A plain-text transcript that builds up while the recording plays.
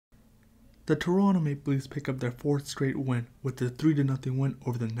The Toronto Maple Leafs pick up their fourth straight win with a 3-0 win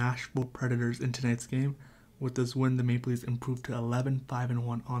over the Nashville Predators in tonight's game. With this win, the Maple Leafs improved to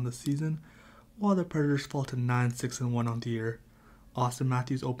 11-5-1 on the season, while the Predators fall to 9-6-1 on the year. Austin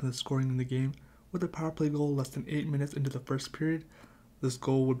Matthews opened the scoring in the game with a power play goal less than 8 minutes into the first period. This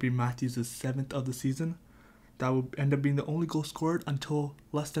goal would be Matthews' 7th of the season. That would end up being the only goal scored until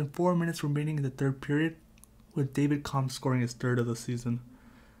less than 4 minutes remaining in the third period, with David Combs scoring his 3rd of the season.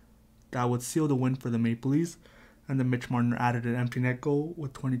 That would seal the win for the Maple Leafs, and then Mitch Marner added an empty net goal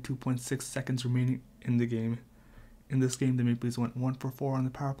with 22.6 seconds remaining in the game. In this game, the Maple Leafs went 1 for 4 on the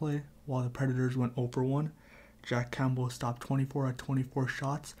power play, while the Predators went 0 for 1. Jack Campbell stopped 24 of 24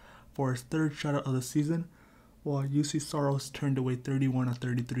 shots for his 3rd shutout of the season, while UC Saros turned away 31 of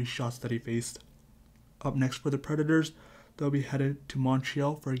 33 shots that he faced. Up next for the Predators, they'll be headed to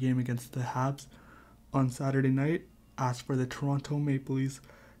Montreal for a game against the Habs on Saturday night. As for the Toronto Maple Leafs,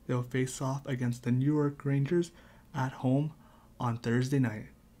 they'll face off against the New York Rangers at home on Thursday night.